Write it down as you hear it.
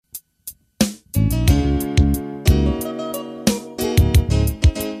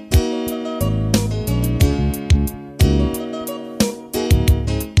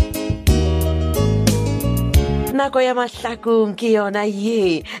nako ya mahlakong ke yona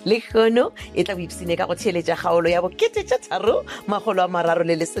ye lekgono e tla boipsine ka go theletša kgaolo ya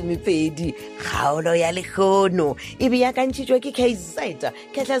bo332 kgaolo ya lekgono e beakantšitšwe ke KZ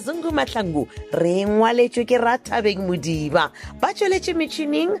Kehla Zungu Mahlangu re ngwaletšwe ke Rathabeng Modiba ba tšweletše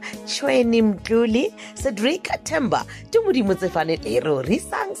metšhining Tšhweni Mtluli Cedric Temba Tumodimo Tsefane Tero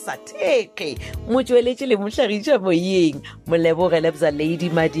Risang Satheke motšweletše le mohlagiša moyeng Molebogele Bza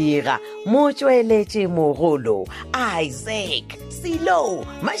Lady Madira motšweletše mogolo Isaac Silo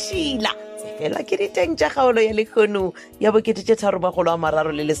Mashila fela ke diteng tša kgaolo ya lekgono ya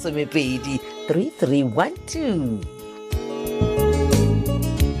bo332 3312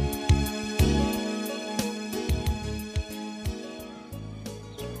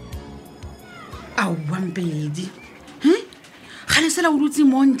 Wampedi ga le sela o dutse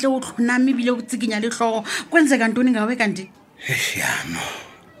mo ntle o tlhoname ebile o tsikenya le tlhogo kwenze kantoni gawe kanti yano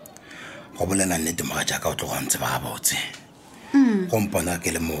go bolela nnete moga jaaka o tloga ntse ba botse go mpona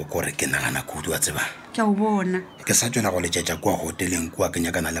ke le mo gore ke nagana kudu wa tseba ke a o bona ke sa tswela go letšetša kwa hoteleng kua ke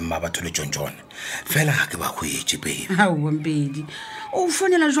nyakana le mmabatho le tšontšone fela ga ke ba hwetše baby wampedi o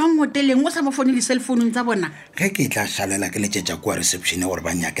fonela jwang hoteleng o sa mo fonele cellphone tsa bona ge ke tla šalela ke letšetša kua reception gore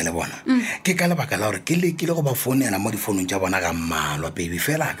ba nyake le bona ke ka lebaka la gore ke lekile go ba fonela mo difounong tša bona ga mmalwa baby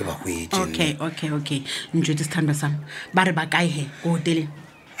fela ga ke ba hwetše okay ntšwetse sethandwa sam ba re ba kae he ko hoteleng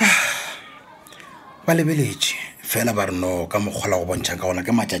ba lebeletše fela ba re no ka mokgola go bontšha ka gona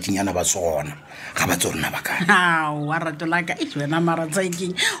ke matšatšinyana ba segona ga ba tse rona ba kae wa ratolaka e wena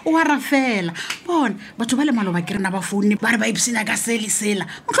maratsaekeng o ara fela bona batho ba le malo ba ke rena ba foune ba re ba ipsina ka sele sela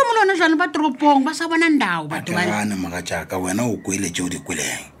motlho molwana jwane ba toropong ba sa bona ndao batho ba gane maga jaaka wena o kwele tšeo di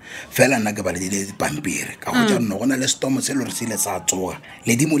kweleng fela nna ke ba le dile dipampiri ka go tša rona go na le stomo se le re se ile sa tsoga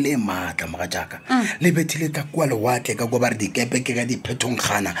ledimo le maatla maga jaaka le bethile ka kua lewatle ka kua ba re dikepe ke ka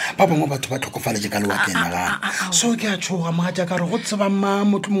diphetonkgana ba bangwe batho ba tlhokofaletše ka lewatleng la gana so ke a tšhoga maga jaaka re go tseba ma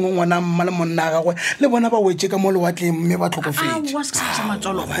motho mongwe ngwana mma le monna a gagwe le bona ba wetse ka mo lewatleng mme ba tlhokofetse wa se sa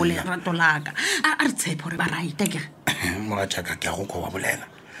matsolo go le ratolaka a re tshepe gore ba raita ke maga jaaka ke a go kwa bolela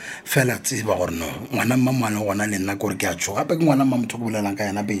fela tseba gore no ngwana mma moana gona le nna kore ke a tšhoga gape ke ngwana mma motho go bolelang ka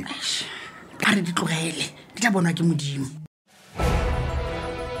yana baby ka re di tlogele di tla bonwa ke modimo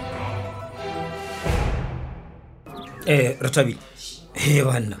re thabile he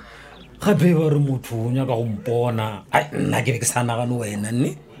banna gape ba re motho o nyaka go mpona nna ke be ke sa nagane wena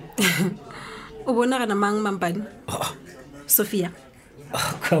nne o bonagana mang Mampane Sophia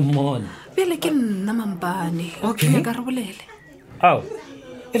come on pele ke nna Mampane Okay. ke ka re bolele ao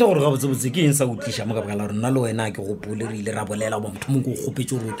e le gore ga botsebotse ke eng sa o tliša mo ka baka la gore nna le wena ke gopole re ile ra bolela goba motho mongwe ko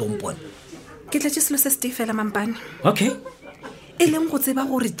kgopetse gore o tompone ke tletše selo se se fela Mampane okay e leng go tseba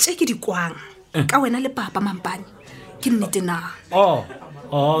gore tše ke dikwang ka wena le papa Mampane ke nnete na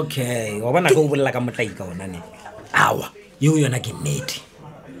okay wa bona ke o bolela ka motlai ka ona ne awa yeo yona ke nnete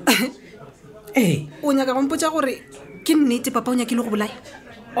o nyaka go mpotša gore ke nnete papa o nyakile go bolaya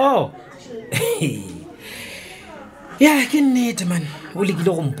ya ke nnete man o lekile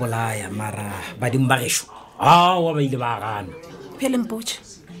go mpolaya mara badimo ba gešo awa ba ile ba gana phele mpotše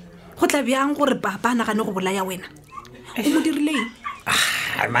go tla bjang gore papa a nagane go bolaya wena o mo dirileng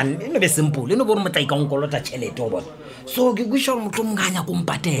man e no be simple e no bone motlai ka nkolota tšhelete o bona so ke kweša gore motho mongwe a nyako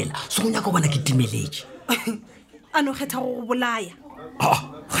mpatela so go nyaka go bona ke timeletše a no kgetha go bolaya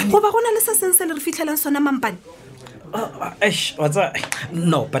goba go na le se seng se le re fitlhelang sona Mampane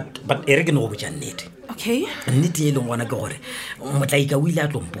no but e re ke ne go botša nnete okay nnete e leng gona ke gore motlaika o ile a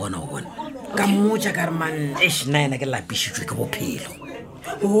tlompona o bona ka mmotša ka re man nna ena ke lapišitšwe ke bophelo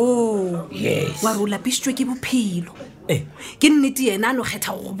yes wa re o lapišitšwe ke bophelo ke nnete yena a no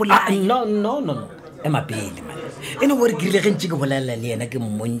kgetha go bolaya no ema pele man e no gore ke rile gentši ke bolela le yena ke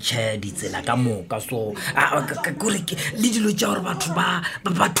mmontšha ditsela ka moka so kore le dilo tša gore batho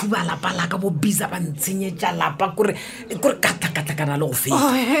ba thuba lapa la ka bo bisa ba ntshenyetša lapa kore katla-katla-kana le go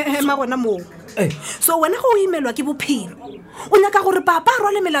feta magona moo so wena go o imelwa ke bophelo o nyaka gore papa a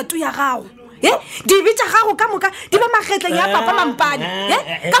rwale melato ya gago dibe tša gago ka moka di ba magetleng ya papa Mampane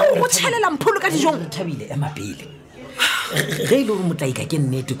ka go go tšhelela mpholo ka dijong Thabile ema pele ge ile gore motlaika ke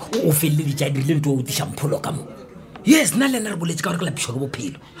nnete o feleleditša dirile nto o tiša mpholo ka mo yes nna le ena re boletse ka gore ke lapišwa ke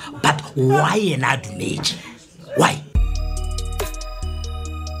bophelo but why yena a dumetše why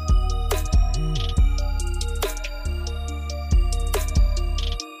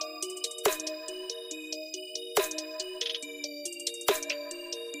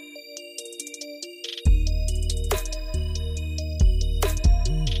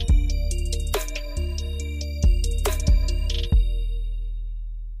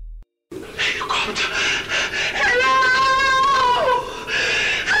Hello!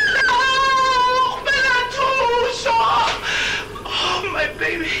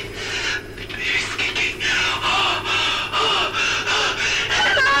 baby. The baby's kicking.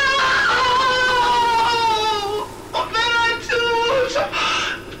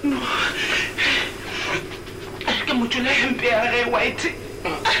 Ke motšola hempe ya ge white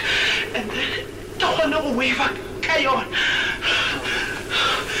and then ke kgone go wava ka yona.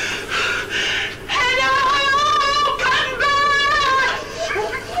 Hello, come back!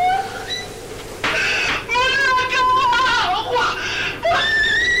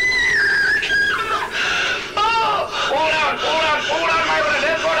 Hold on, my brother.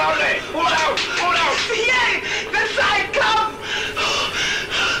 Let's go down there. Hold out. Yeah, the side, come.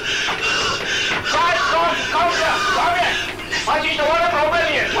 Come here. What is the problem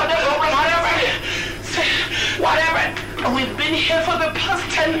here? What happened? What happened? We've been here for the past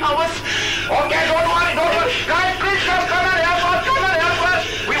 10 hours. Okay, don't worry. Guys, please come and help us.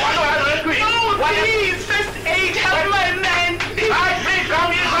 We want to have rescue. No, please, first aid, help my man. Guys, please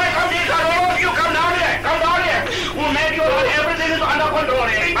come inside. All of you, come down here. We'll make sure that everything is under control.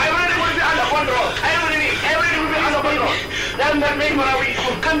 Everything will be under control. Everything will be under control. Then that makes what we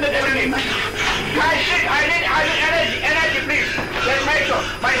come to everything. Guys, I need energy, please. Let's make sure.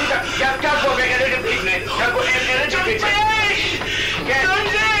 My sister, just go get energy, please. Just go energy, please.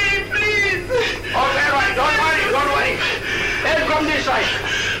 Sanjay, please. Okay, right. Don't worry. Let's come this side.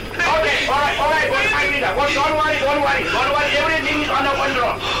 Okay, all right. I need that. Don't worry. Everything is under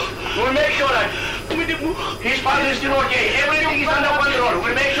control. We'll make sure that his father is still okay. Everything is under control.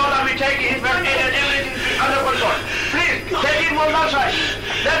 We'll make sure that we take his first aid and everything is under control. Please, take it from outside.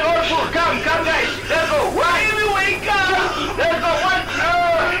 Let's go, food. Come, guys. Let's go. Baby, wake up. Let's go. What?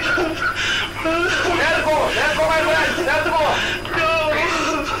 Let's go, my friend. Let's go. No.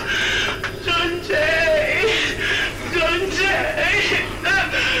 Sanjay.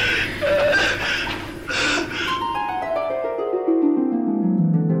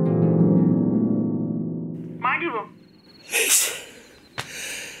 Madibo.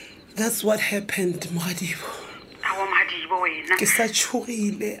 That's what happened, Madibo. Awo Madibo wena. Ke sa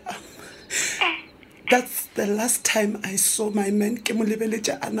tshogile. That's the last time I saw my man. Ke mo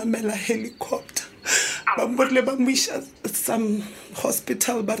lebeletse a namela helicopter. Ba mborile ba mwisha some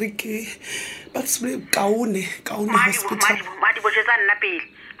hospital ba re ke ba tsile kaone hospital. Madibo jetsa nna pele.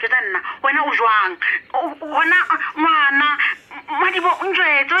 Wena o jwang? Ona ngwana Madibo o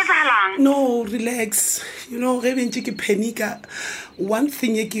njwetse o tsalang. No, relax. You know, ge bentse ke panica. One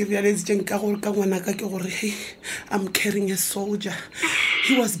thing ye ke realize jeng ka gore ka ngwana ka ke gore hey, I'm carrying a soldier.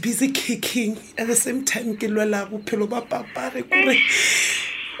 He was busy kicking at the same time ke lwela bophelo ba papa re kore.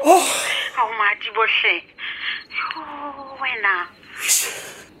 Oh, Madibo hle. Wena.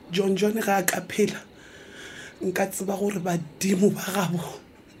 John ga ka phela. Nka tseba gore badimo ba gabo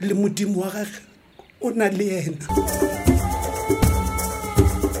le modimo wa gagwe o na le yena.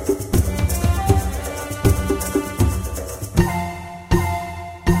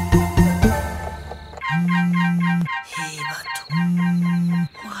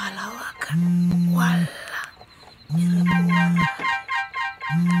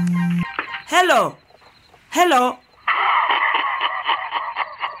 Hello.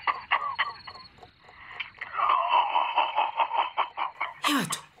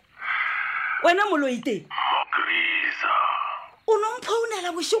 Wena moloite. Magrisa. O no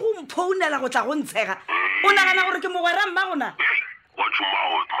mphounela bosigo mphounela go tla go ntshega. O nagana gore ke mogwera mma gona. Watch your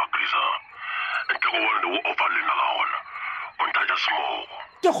mouth, Magrisa. Ente go bona o overlena ga gona. O ntaja small.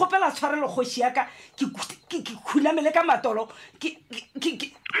 Ke gopela tshwarelo kgoshi ya ka ke khulamele ka matolo ke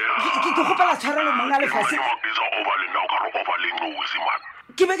gopela tshwarelo monna le fase. Magrisa overlena o ka ro overlena o se man.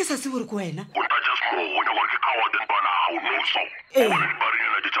 Ke be ke sa se gore ke wena. O ntaja small o nya go ke coward and bana o no so. O le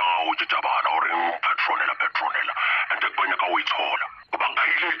barina tja bana o re petronela ente go nya ka o itshola. Ba ka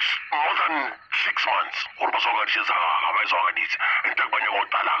ile more than 6 months gore ba soga ditsa ga ba soga ditsa ente go nya go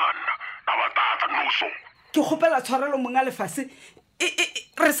tala ganna ba tata no so. Ke gopela tshwarelo monna le fase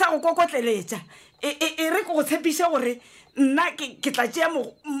re sa go kokotleletsa re go tshepisha gore nna ke tla tšea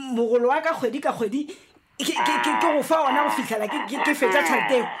mogolo wa ka kgwedi ka kgwedi ke go fa ona go fihlela ke fetsa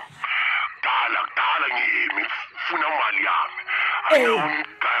tšhaleteo. Dala ngimi funa mali yami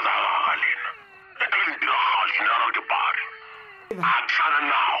ayonkaza lena entendira hajinara ke pari atsana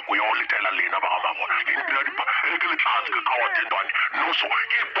nago yo letela lena ba mabona indira di ke le tlatse ka wa tendwane no so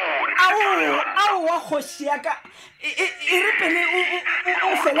ipone au wa khoshi ya ka re pele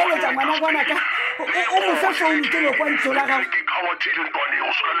o feleletsa ngwana bona ka o mo fa phone ke lo kwa ntsola ga ke kawatile ntwane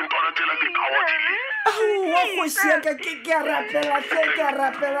o sola le ntwana tsela ke kawatile au wa khoshi ya ka ke a rapela kawatile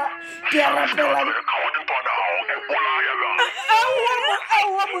ntwana o bola ya ba au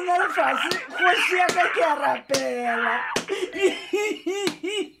wa mo ngala fase khoshi ya ka ke a rapela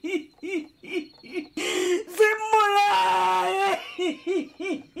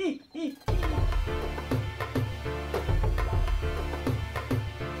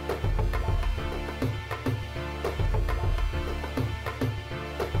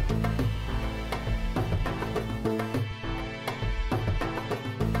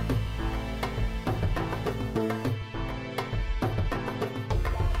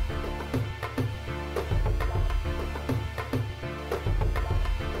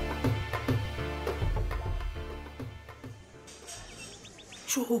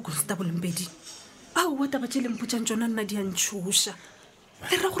jo Constable Mpedi wa taba tse leng potsang tsona nna di a ntšhoša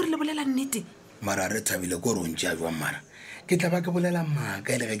e ra gore le bolela nnete mara re thabile ko rontse a jwang mara ke tla ba ke bolela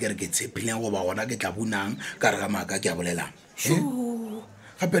maaka e le ge ke re ke tshepileng goba gona ke tla bonang ka re ga maaka ke a bolelang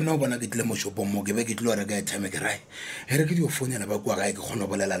gape nna o bona ke tlile mo shopong mo ke be ke tlile go reka etime ke rae e re ke dio founela ba kua gae ke kgone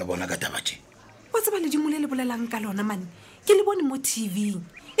go bolela le bona ka tabatše wa tseba ledimo le le bolelang ka lona mane ke le bone mo TV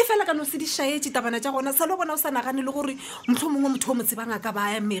e fela ka no se di shaetse tabana tša gona sa le bona o sa nagane le gore motlho mongwe motho o mo tsebang a ka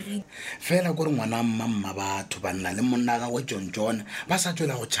ba ya Mary fela kore ngwana mmamma batho ba nna le monna ga go John ba sa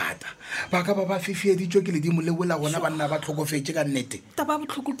tswela go chata ba ka ba fifieditswe ke ledimo le bola gona ba nna ba tlhokofetse ka nnete taba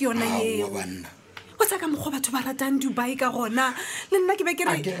botlhoko ke yona eo banna o tsa ka mokgwa batho ba ratang Dubai ka gona le nna ke be ke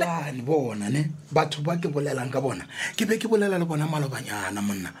re le bona ne batho ba ke bolelang ka bona ke be ke bolela le bona malobanyana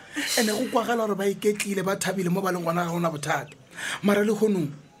monna ene go kwagela gore ba iketlile ba thabile mo ba leng gona ga gona bothata mara le kgonong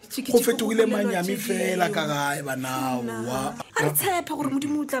go fetogile manyami fela ka gae banaoa a re tshepa gore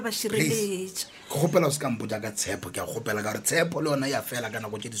modimo o tla ba šireletša ke gopela o se kampotsa ka tshepo ke a gopela ka re tshepo le yona ya fela ka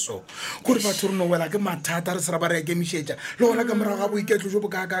nako tse di so gore batho re no wela ke mathata re se ra ba re ekemišetša le gona ka morago ga boiketlo jo bo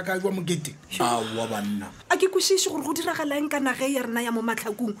ka jwa mokete aowa banna a ke kwešiše gore go diragalang ka nage ya rena ya mo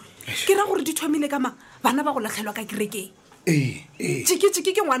matlhakong ke ra gore di thomile ka ma bana ba go latlhelwa ka kerekeng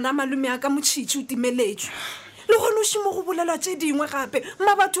tšike ke ngwana malome a ka motšhitši o timeletswe le gone o šimo go bolelwa tše dingwe gape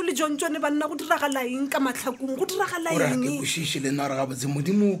mma batho le tsone ba nna go diragalaeng ka matlhakong go diragalaeng ke kwešiše le nna gore gabotse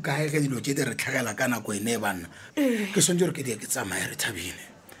modimo o kae ge dilo tše di re tlhagela ka nako ene banna ke swantse gore ke die ke tsamaye re thabile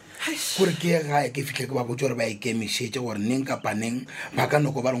gore ke ye gae ke fitlhe ke ba botse gore ba ikemišetse gore neng kapa neng ba ka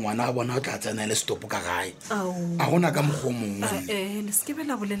noko ba re ngwana a bona o tla tsena le stopo ka gae a gona ka mokgwa mongwe le se ke be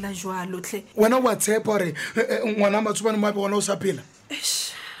la bolela jwalotlhe wena o a tshepa gore ngwana a matsobane mo ape gona o sa phela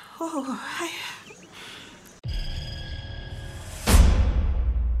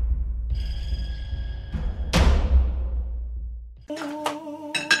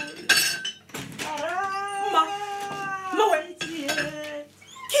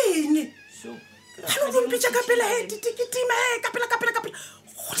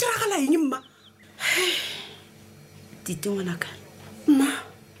Tite ngwanaka mma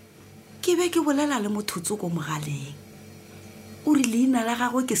ke be ke bolela le mothotso ko mogaleng o re leina la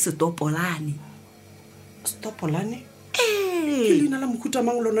gagwe ke Stopolane ke leina la mohuta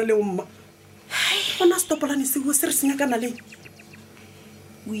mang lona le mma bona Stopolane se go se re senya kana le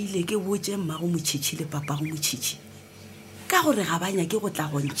o ile ke botse mma go motšhitši le papa go motšhitši ka gore ga banya ke go tla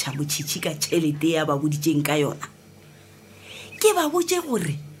go ntšha motšhitši ka tšhelete ya ba boditseng ka yona ke ba botse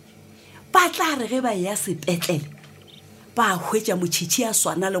gore ba tla re ge ba ya sepetlele ba hwetša motšhitši a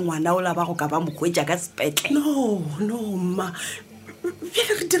swana le ngwana o la ba go ka ba mo hwetša ka sepetlele no mma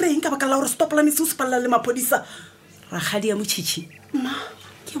bjale re direng ka baka la gore Stopolane se o sepalela le maphodisa ragadi ya motšhitši mma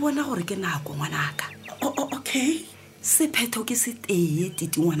ke bona gore ke nako ngwanaka okay sephetho ke se tee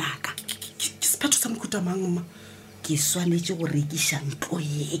Titi ngwanaka ke sephetho sa mohuta mang mma ke swanetše go rekiša ntlo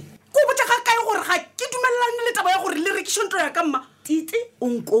ye ko botsa ga kae gore ga ke dumelelane le taba ya gore le rekiša ntlo ya ka mma Titi o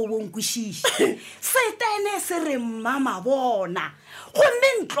nko bo nkwešiše setene se re mama bona gomme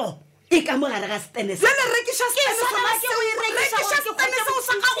ntlo e ka mogare ga setene se le rekiša setene seo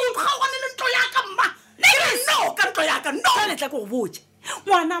sa ga go kgaogane le ntlo ya ka mma no ka ntlo ya ka no ka letla ke go botse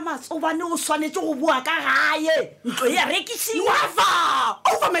ngwana Matsobane o swanetše go bua ka gae ntlo ya rekišiwa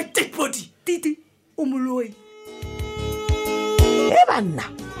over my dead body Titi o moloi banna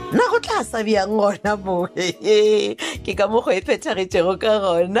nna go tla sa bjang gona mo ke ka mokgwa e phethagetšego ka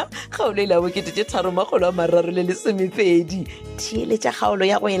gona kgaolo e la 330 theeletša kgaolo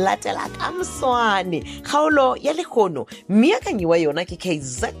ya go e latela ka moswane kgaolo ya lekgono mmeakanyi wa yona ke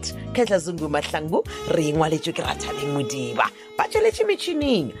KZ Khetlazungu Mahlangu re ngwaletšwe ke Rathabeng Modiba ba tšweletše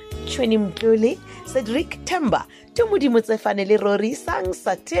metšhineng Tshweni Mtlole Cedric Temba Tumodimo Tsefane le Rorisang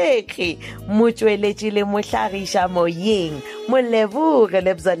Sathekge motšweletši le mohlagiša moyeng Moleboge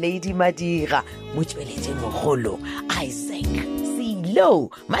Lebza Lady Madira motšweletši mogolo Isaac Silo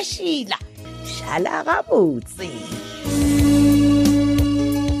Mashila Shala gabotse.